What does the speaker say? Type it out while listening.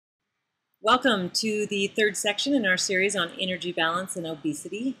Welcome to the third section in our series on energy balance and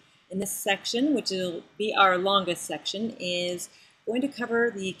obesity. In this section, which will be our longest section, is going to cover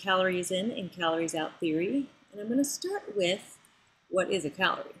the calories in and calories out theory. And I'm going to start with what is a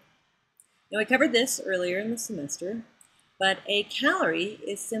calorie. Now, I covered this earlier in the semester, but a calorie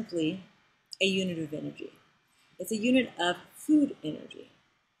is simply a unit of energy. It's a unit of food energy.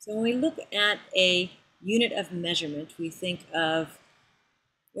 So when we look at a unit of measurement, we think of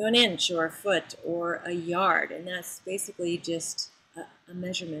an inch or a foot or a yard, and that's basically just a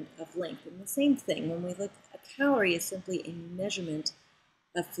measurement of length. And the same thing, when we look, a calorie is simply a measurement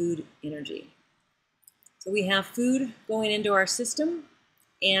of food energy. So we have food going into our system,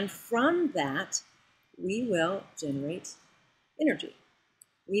 and from that, we will generate energy.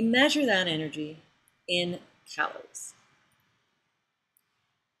 We measure that energy in calories.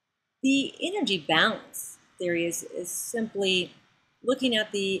 The energy balance theory is simply looking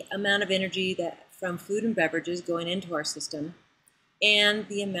at the amount of energy that from food and beverages going into our system and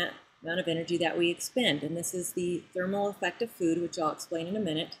the amount of energy that we expend. And this is the thermal effect of food, which I'll explain in a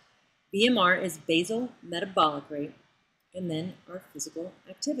minute. BMR is basal metabolic rate, and then our physical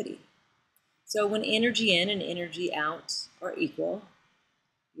activity. So when energy in and energy out are equal,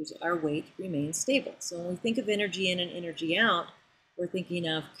 our weight remains stable. So when we think of energy in and energy out, we're thinking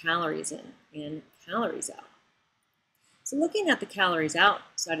of calories in and calories out. So looking at the calories out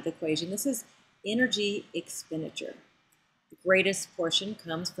side of the equation, this is energy expenditure. The greatest portion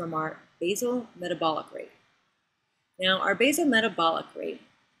comes from our basal metabolic rate. Now, our basal metabolic rate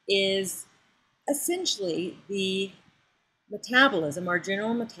is essentially the metabolism, our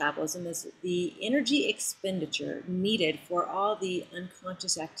general metabolism is the energy expenditure needed for all the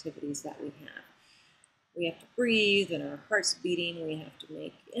unconscious activities that we have. We have to breathe and our heart's beating, we have to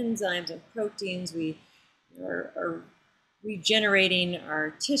make enzymes and proteins, we are regenerating our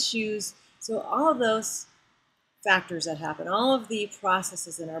tissues. So all of those factors that happen, all of the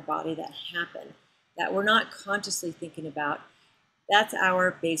processes in our body that happen that we're not consciously thinking about, that's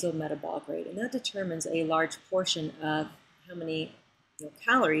our basal metabolic rate. And that determines a large portion of how many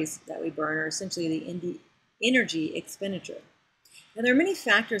calories that we burn, or essentially the energy expenditure. Now, there are many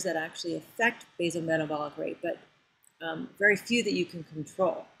factors that actually affect basal metabolic rate, but very few that you can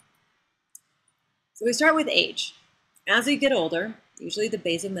control. So we start with age. As we get older, usually the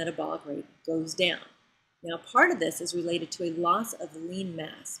basal metabolic rate goes down. Now, part of this is related to a loss of lean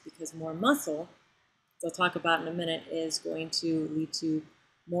mass because more muscle, as I'll talk about in a minute, is going to lead to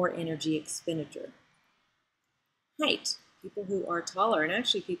more energy expenditure. Height. People who are taller and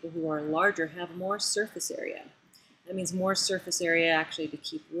actually people who are larger have more surface area. That means more surface area actually to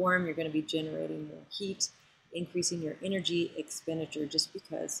keep warm. You're going to be generating more heat, increasing your energy expenditure just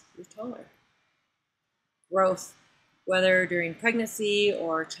because you're taller. Growth. Whether during pregnancy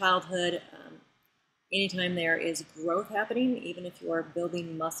or childhood, anytime there is growth happening, even if you are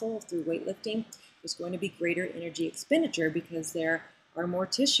building muscle through weightlifting, there's going to be greater energy expenditure because there are more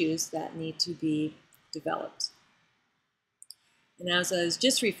tissues that need to be developed. And as I was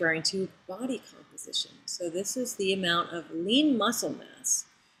just referring to, body composition. So this is the amount of lean muscle mass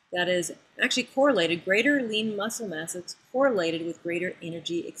that is actually correlated. Greater lean muscle mass is correlated with greater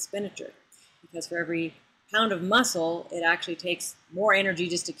energy expenditure because for every pound of muscle, it actually takes more energy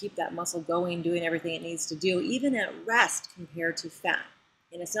just to keep that muscle going, doing everything it needs to do, even at rest compared to fat.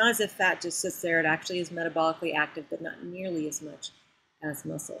 And it's not as if fat just sits there. It actually is metabolically active, but not nearly as much as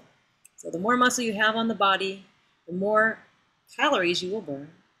muscle. So the more muscle you have on the body, the more calories you will burn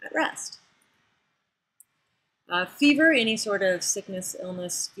at rest. Fever, any sort of sickness,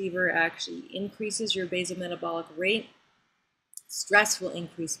 illness, fever actually increases your basal metabolic rate. Stress will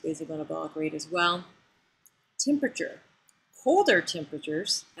increase basal metabolic rate as well. Temperature. Colder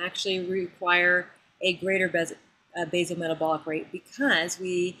temperatures actually require a greater basal metabolic rate because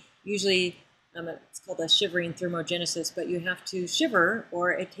we usually, it's called a shivering thermogenesis, but you have to shiver,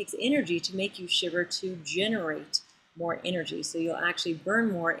 or it takes energy to make you shiver to generate more energy. So you'll actually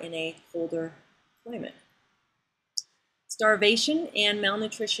burn more in a colder climate. Starvation and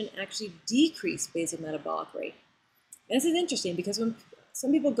malnutrition actually decrease basal metabolic rate. And this is interesting because when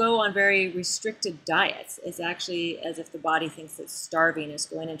some people go on very restricted diets, it's actually as if the body thinks it's starving, it's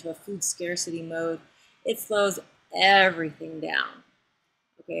going into a food scarcity mode. It slows everything down.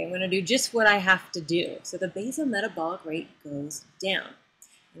 Okay, I'm going to do just what I have to do. So the basal metabolic rate goes down.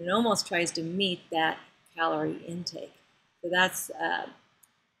 And it almost tries to meet that calorie intake. So that's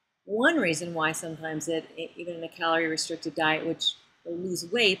one reason why sometimes even in a calorie restricted diet, which will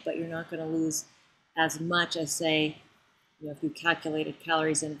lose weight, but you're not going to lose as much as, say, if you calculated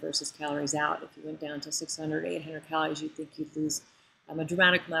calories in versus calories out, if you went down to 600, 800 calories, you'd think you'd lose a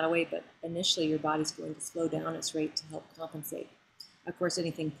dramatic amount of weight, but initially your body's going to slow down its rate to help compensate. Of course,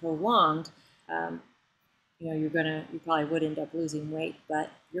 anything prolonged, you probably would end up losing weight,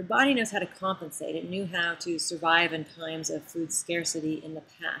 but your body knows how to compensate. It knew how to survive in times of food scarcity in the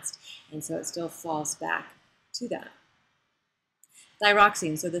past, and so it still falls back to that.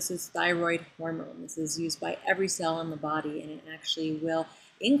 Thyroxine, so this is thyroid hormone. This is used by every cell in the body, and it actually will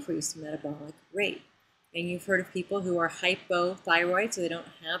increase metabolic rate. And you've heard of people who are hypothyroid, so they don't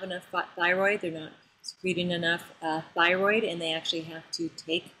have enough thyroid, they're not secreting enough thyroid, and they actually have to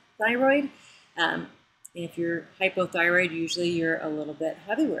take thyroid. And if you're hypothyroid, usually you're a little bit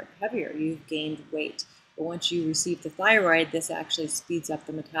heavier, you've gained weight. But once you receive the thyroid, this actually speeds up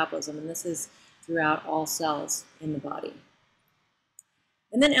the metabolism, and this is throughout all cells in the body.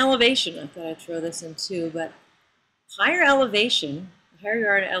 And then elevation, I thought I'd throw this in too, but higher elevation, the higher you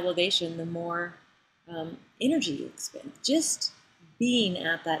are at elevation, the more energy you expend, just being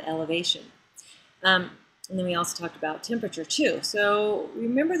at that elevation. And then we also talked about temperature too. So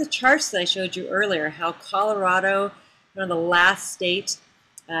remember the charts that I showed you earlier, how Colorado, one of the last state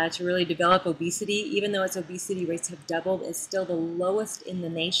to really develop obesity, even though its obesity rates have doubled, is still the lowest in the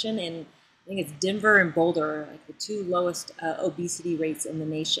nation. And I think it's Denver and Boulder, like the two lowest obesity rates in the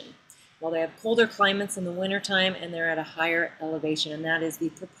nation. Well, they have colder climates in the wintertime, and they're at a higher elevation. And that is the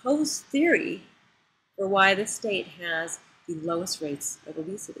proposed theory for why the state has the lowest rates of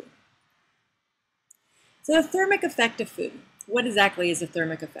obesity. So the thermic effect of food. What exactly is the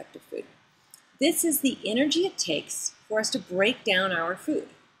thermic effect of food? This is the energy it takes for us to break down our food.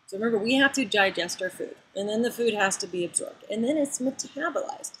 So remember, we have to digest our food, and then the food has to be absorbed, and then it's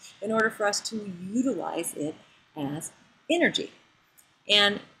metabolized in order for us to utilize it as energy.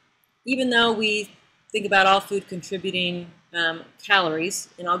 And even though we think about all food contributing calories,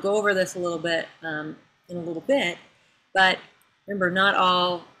 and I'll go over this a little bit in a little bit, but remember, not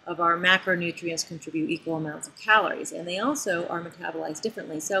all of our macronutrients contribute equal amounts of calories, and they also are metabolized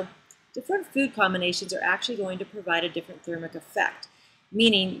differently. So different food combinations are actually going to provide a different thermic effect,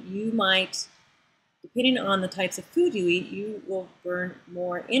 meaning you might, depending on the types of food you eat, you will burn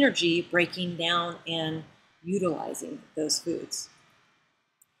more energy breaking down and utilizing those foods.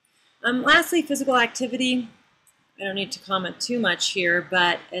 Lastly, physical activity. I don't need to comment too much here,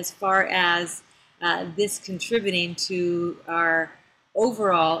 but as far as this contributing to our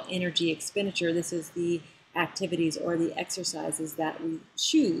overall energy expenditure, this is the activities or the exercises that we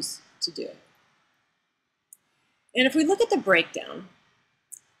choose to do. And if we look at the breakdown,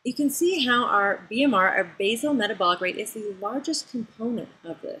 you can see how our BMR, our basal metabolic rate, is the largest component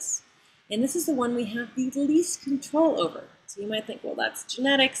of this. And this is the one we have the least control over. So you might think, well, that's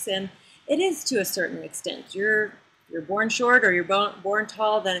genetics, and it is to a certain extent. You're born short or you're born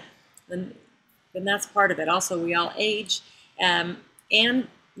tall, then that's part of it. Also, we all age, and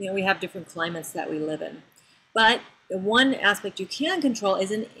we have different climates that we live in. But the one aspect you can control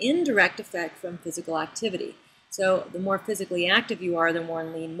is an indirect effect from physical activity. So the more physically active you are, the more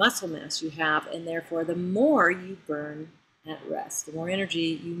lean muscle mass you have, and therefore the more you burn at rest, the more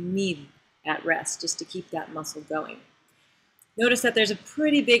energy you need at rest just to keep that muscle going. Notice that there's a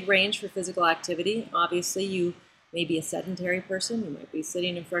pretty big range for physical activity. Obviously, you may be a sedentary person. You might be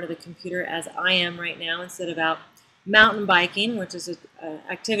sitting in front of the computer as I am right now instead of out mountain biking, which is an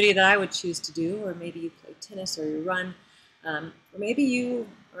activity that I would choose to do, or maybe you play tennis or you run, or maybe you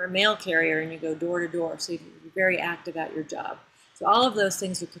are a mail carrier and you go door to door, so you're very active at your job. So all of those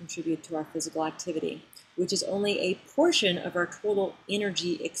things will contribute to our physical activity, which is only a portion of our total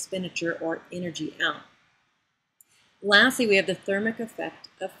energy expenditure or energy out. Lastly, we have the thermic effect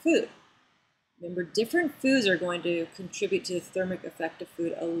of food. Remember, different foods are going to contribute to the thermic effect of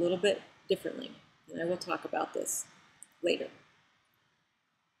food a little bit differently, and I will talk about this later. I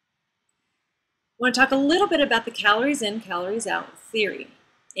want to talk a little bit about the calories in, calories out theory.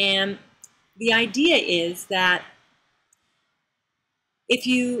 And the idea is that if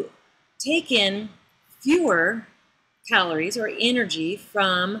you take in fewer calories or energy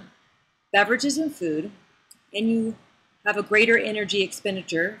from beverages and food, and you have a greater energy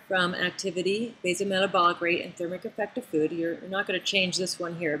expenditure from activity, basal metabolic rate, and thermic effect of food, you're not going to change this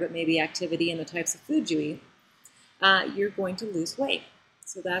one here, but maybe activity and the types of food you eat, you're going to lose weight.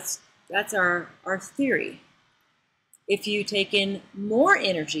 So that's our theory. If you take in more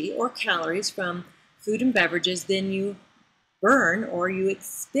energy or calories from food and beverages than you burn or you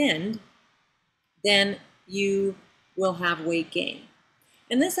expend, then you will have weight gain.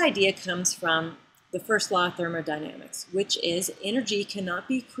 And this idea comes from the first law of thermodynamics, which is energy cannot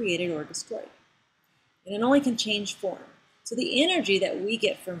be created or destroyed, and it only can change form. So the energy that we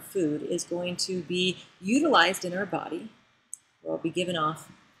get from food is going to be utilized in our body, will be given off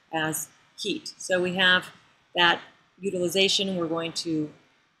as heat. So we have that utilization. We're going to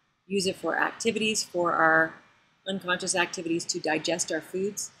use it for activities, for our unconscious activities to digest our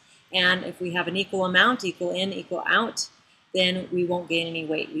foods. And if we have an equal amount, equal in, equal out, then we won't gain any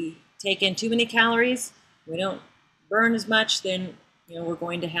weight. We take in too many calories, we don't burn as much, then we're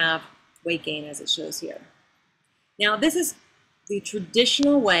going to have weight gain as it shows here. Now this is the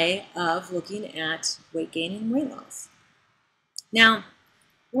traditional way of looking at weight gain and weight loss. Now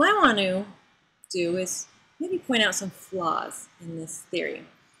what I want to do is maybe point out some flaws in this theory.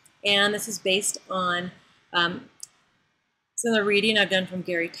 And this is based on some of the reading I've done from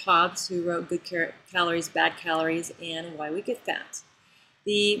Gary Taubes, who wrote Good Calories, Bad Calories, and Why We Get Fat.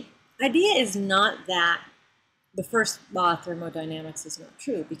 The idea is not that the first law of thermodynamics is not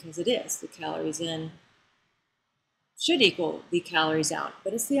true, because it is. The calories in should equal the calories out.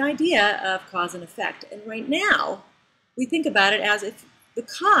 But it's the idea of cause and effect. And right now, we think about it as if the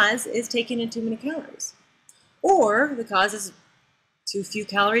cause is taking in too many calories. Or the cause is too few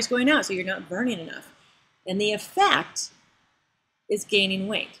calories going out, so you're not burning enough. And the effect is gaining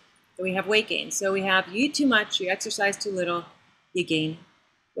weight. So we have weight gain. So we have you eat too much, you exercise too little, you gain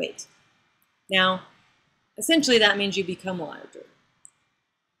weight. Now, essentially that means you become larger.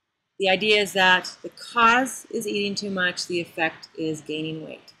 The idea is that the cause is eating too much, the effect is gaining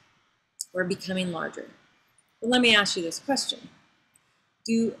weight or becoming larger. But let me ask you this question.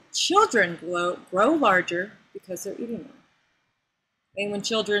 Do children grow larger because they're eating more? And when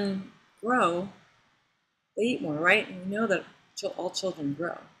children grow, they eat more, right? And we know that all children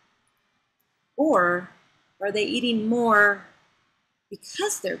grow. Or are they eating more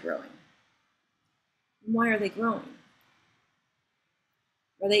because they're growing? And why are they growing?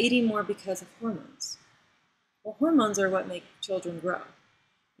 Are they eating more because of hormones? Well, hormones are what make children grow.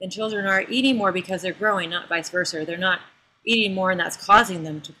 And children are eating more because they're growing, not vice versa. They're not eating more and that's causing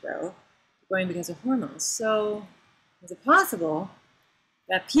them to grow. They're growing because of hormones. So is it possible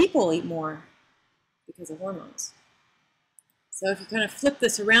that people eat more because of hormones? So if you kind of flip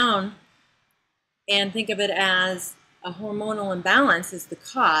this around and think of it as a hormonal imbalance is the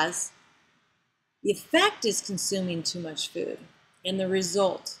cause, the effect is consuming too much food, and the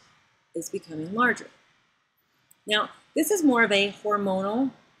result is becoming larger. Now, this is more of a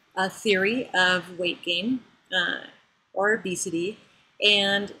hormonal theory of weight gain or obesity,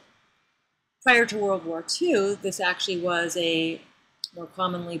 and prior to World War II, this actually was a more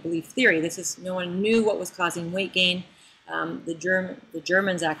commonly believed theory. No one knew what was causing weight gain. The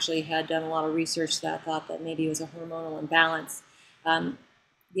Germans actually had done a lot of research that thought that maybe it was a hormonal imbalance.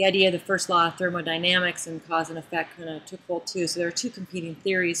 The idea of the first law of thermodynamics and cause and effect kind of took hold too. So there are two competing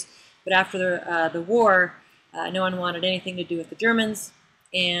theories. But after the war, no one wanted anything to do with the Germans.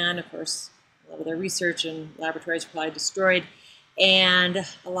 And of course, a lot of their research and laboratories were probably destroyed. And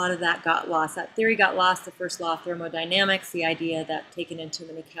a lot of that got lost. That theory got lost, the first law of thermodynamics, the idea that taking in too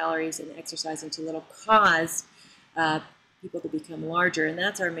many calories and exercising too little caused people to become larger. And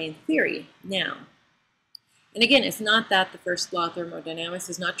that's our main theory now. And again, it's not that the first law of thermodynamics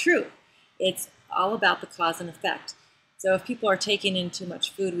is not true. It's all about the cause and effect. So if people are taking in too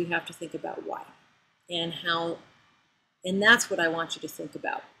much food, we have to think about why and how, and that's what I want you to think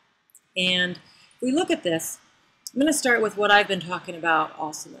about. And if we look at this, I'm going to start with what I've been talking about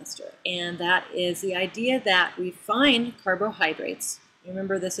all semester, and that is the idea that refined carbohydrates,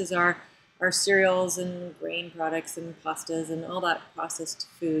 remember this is our cereals and grain products and pastas and all that processed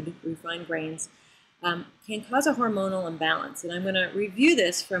food, refined grains, can cause a hormonal imbalance. And I'm going to review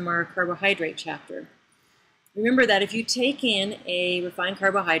this from our carbohydrate chapter. Remember that if you take in a refined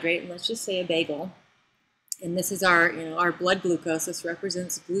carbohydrate, and let's just say a bagel, and this is our blood glucose, this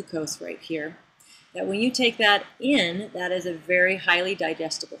represents glucose right here, that when you take that in, that is a very highly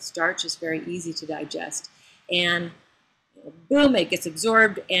digestible starch. It's very easy to digest. And boom, it gets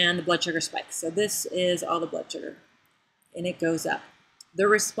absorbed and the blood sugar spikes. So this is all the blood sugar, and it goes up. The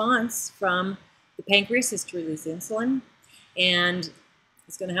response from the pancreas is to release insulin, and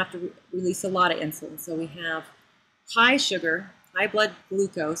it's going to have to release a lot of insulin. So we have high sugar, high blood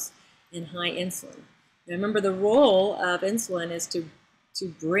glucose, and high insulin. Now remember, the role of insulin is to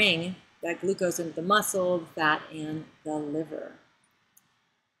bring that glucose into the muscle, the fat, and the liver.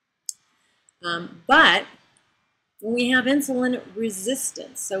 But when we have insulin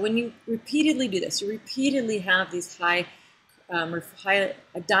resistance, so when you repeatedly do this, you repeatedly have these a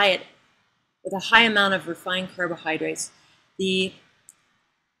diet with a high amount of refined carbohydrates, the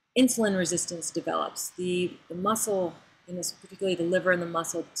insulin resistance develops. The muscle, and particularly the liver and the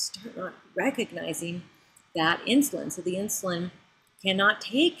muscle, start not recognizing that insulin. So the insulin cannot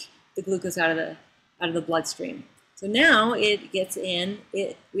take the glucose out of the bloodstream. So now it gets in,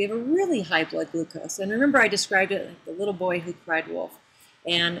 we have a really high blood glucose. And remember I described it like the little boy who cried wolf.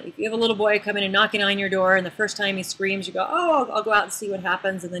 And if you have a little boy coming and knocking on your door and the first time he screams, you go, oh, I'll go out and see what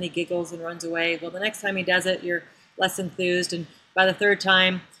happens. And then he giggles and runs away. Well, the next time he does it, you're less enthused. And by the third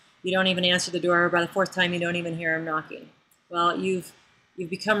time, you don't even answer the door. By the fourth time, you don't even hear him knocking. Well, you've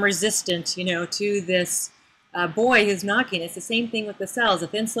become resistant, you know, to this boy who's knocking. It's the same thing with the cells.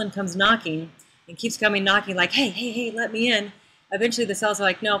 If insulin comes knocking and keeps coming knocking like, hey, hey, hey, let me in, eventually the cells are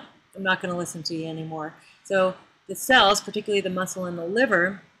like, nope, I'm not going to listen to you anymore. So the cells, particularly the muscle and the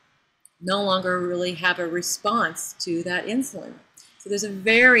liver, no longer really have a response to that insulin. So there's a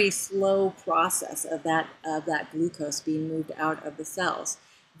very slow process of that glucose being moved out of the cells.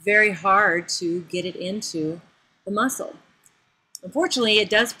 Very hard to get it into the muscle. Unfortunately, it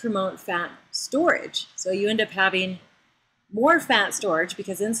does promote fat storage. So you end up having more fat storage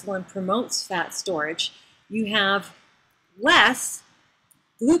because insulin promotes fat storage. You have less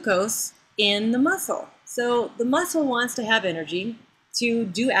glucose in the muscle. So the muscle wants to have energy to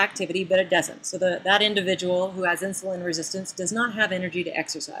do activity, but it doesn't. So that individual who has insulin resistance does not have energy to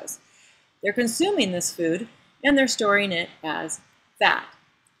exercise. They're consuming this food and they're storing it as fat.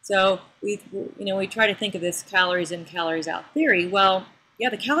 So we try to think of this calories in, calories out theory. Well, yeah,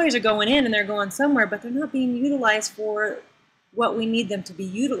 the calories are going in and they're going somewhere, but they're not being utilized for what we need them to be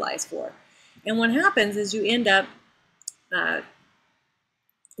utilized for. And what happens is you end up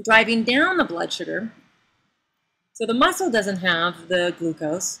driving down the blood sugar. So the muscle doesn't have the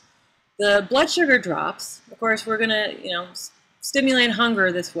glucose. The blood sugar drops. Of course, we're going to, stimulate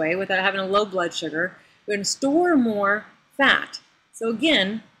hunger this way without having a low blood sugar. We're going to store more fat. So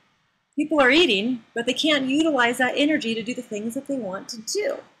again, people are eating, but they can't utilize that energy to do the things that they want to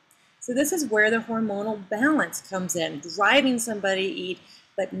do. So this is where the hormonal balance comes in, driving somebody to eat,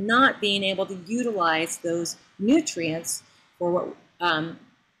 but not being able to utilize those nutrients for what,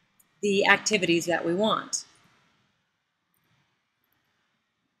 the activities that we want.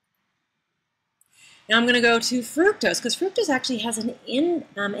 Now I'm going to go to fructose, because fructose actually has an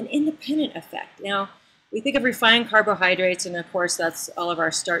independent effect. Now, we think of refined carbohydrates, and of course that's all of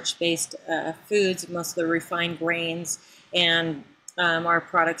our starch-based foods, most of the refined grains, and our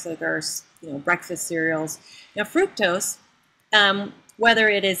products like our breakfast cereals. Now fructose, whether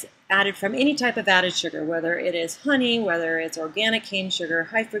it is added from any type of added sugar, whether it is honey, whether it's organic cane sugar,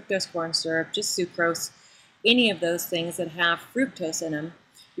 high fructose corn syrup, just sucrose, any of those things that have fructose in them,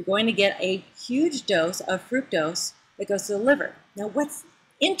 you're going to get a huge dose of fructose that goes to the liver. Now what's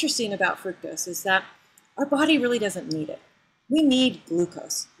interesting about fructose is that our body really doesn't need it. We need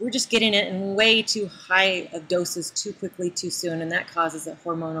glucose. We're just getting it in way too high of doses too quickly, too soon, and that causes a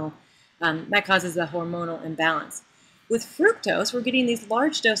hormonal imbalance. With fructose, we're getting these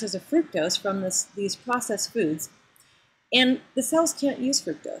large doses of fructose from these processed foods, and the cells can't use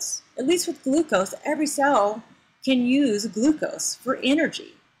fructose. At least with glucose, every cell can use glucose for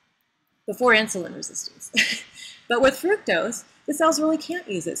energy before insulin resistance. But with fructose, the cells really can't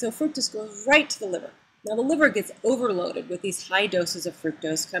use it, so fructose goes right to the liver. Now the liver gets overloaded with these high doses of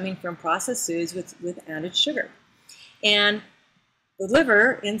fructose coming from processed foods with added sugar. And the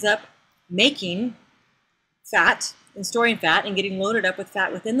liver ends up making fat and storing fat and getting loaded up with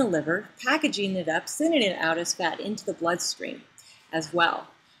fat within the liver, packaging it up, sending it out as fat into the bloodstream as well.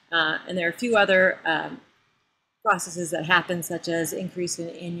 And there are a few other processes that happen, such as increase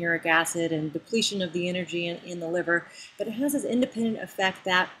in uric acid and depletion of the energy in the liver. But it has this independent effect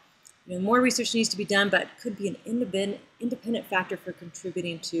that more research needs to be done, but could be an independent factor for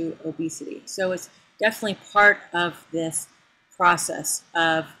contributing to obesity. So it's definitely part of this process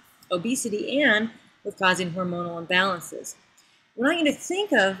of obesity and with causing hormonal imbalances. What I want you to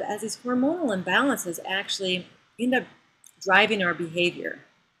think of as these hormonal imbalances actually end up driving our behavior.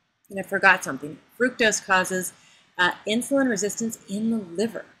 And I forgot something. Fructose causes insulin resistance in the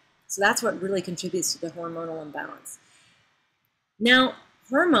liver. So that's what really contributes to the hormonal imbalance. Now,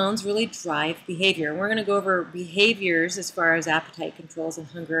 hormones really drive behavior. We're going to go over behaviors as far as appetite controls and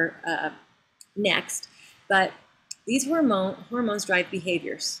hunger next. But these hormones drive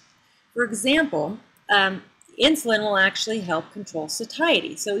behaviors. For example, insulin will actually help control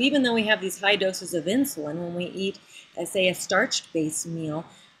satiety. So even though we have these high doses of insulin when we eat, say, a starch-based meal,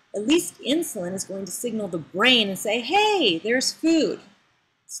 at least insulin is going to signal the brain and say, hey, there's food.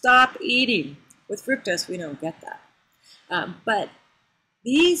 Stop eating. With fructose, we don't get that. But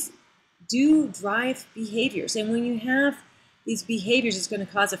these do drive behaviors. And when you have these behaviors, it's going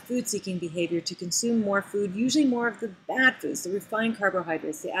to cause a food-seeking behavior to consume more food, usually more of the bad foods, the refined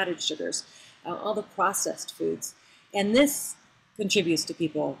carbohydrates, the added sugars, all the processed foods. And this contributes to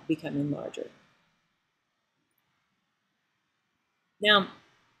people becoming larger. Now,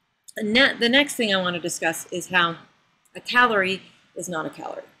 the next thing I want to discuss is how a calorie is not a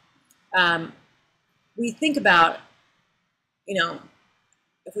calorie. We think about,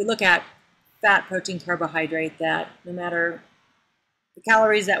 if we look at fat, protein, carbohydrate, that no matter the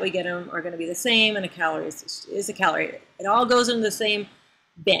calories that we get them are going to be the same, and a calorie is a calorie. It all goes into the same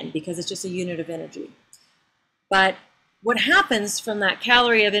bin because it's just a unit of energy. But what happens from that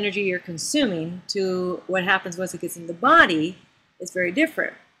calorie of energy you're consuming to what happens once it gets in the body is very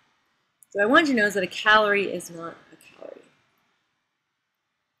different. So I want you to know is that a calorie is not a calorie.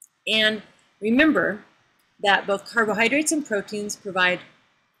 And remember that both carbohydrates and proteins provide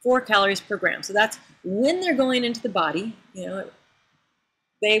 4 calories per gram. So that's when they're going into the body,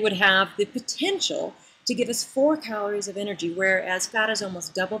 they would have the potential to give us 4 calories of energy, whereas fat is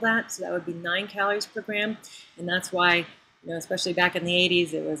almost double that, so that would be 9 calories per gram. And that's why, especially back in the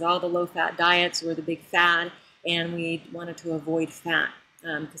 80s, it was all the low-fat diets were the big fad, and we wanted to avoid fat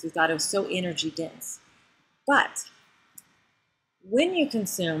because we thought it was so energy dense. But when you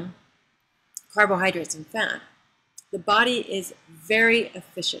consume carbohydrates and fat, the body is very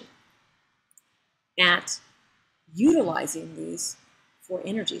efficient at utilizing these for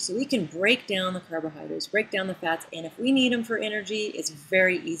energy. So we can break down the carbohydrates, break down the fats, and if we need them for energy, it's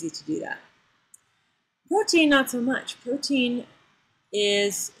very easy to do that. Protein, not so much. Protein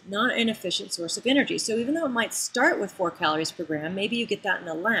is not an efficient source of energy. So even though it might start with 4 calories per gram, maybe you get that in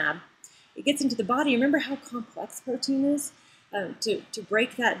a lab, it gets into the body. Remember how complex protein is? To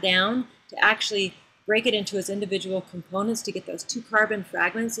break that down, to actually break it into its individual components, to get those 2 carbon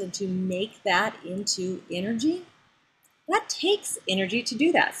fragments and to make that into energy, that takes energy to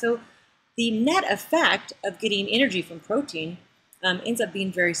do that. So the net effect of getting energy from protein ends up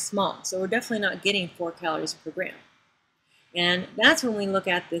being very small. So we're definitely not getting 4 calories per gram. And that's when we look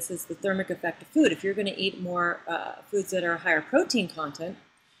at this as the thermic effect of food. If you're going to eat more foods that are higher protein content,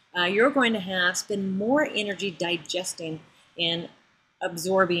 you're going to spend more energy digesting and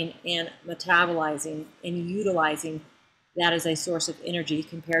absorbing and metabolizing and utilizing that as a source of energy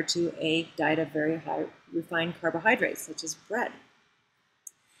compared to a diet of very high refined carbohydrates, such as bread.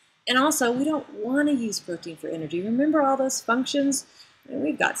 And also, we don't want to use protein for energy. Remember all those functions? And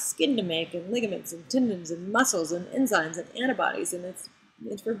we've got skin to make, and ligaments, and tendons, and muscles, and enzymes, and antibodies, and it's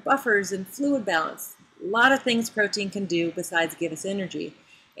for buffers and fluid balance. A lot of things protein can do besides give us energy.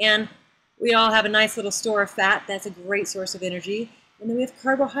 And we all have a nice little store of fat. That's a great source of energy. And then we have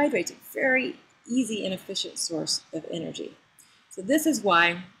carbohydrates, a very easy and efficient source of energy. So this is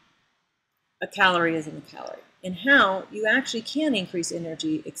why a calorie isn't a calorie, and how you actually can increase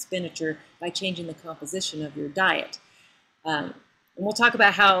energy expenditure by changing the composition of your diet. And we'll talk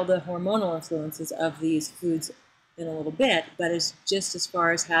about how the hormonal influences of these foods in a little bit, but it's just as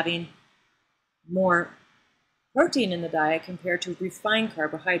far as having more protein in the diet compared to refined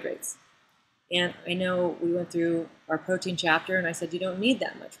carbohydrates. And I know we went through our protein chapter, and I said you don't need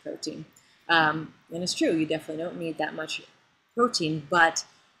that much protein. And it's true, you definitely don't need that much protein, but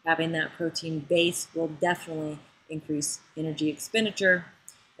having that protein base will definitely increase energy expenditure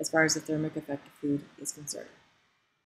as far as the thermic effect of food is concerned.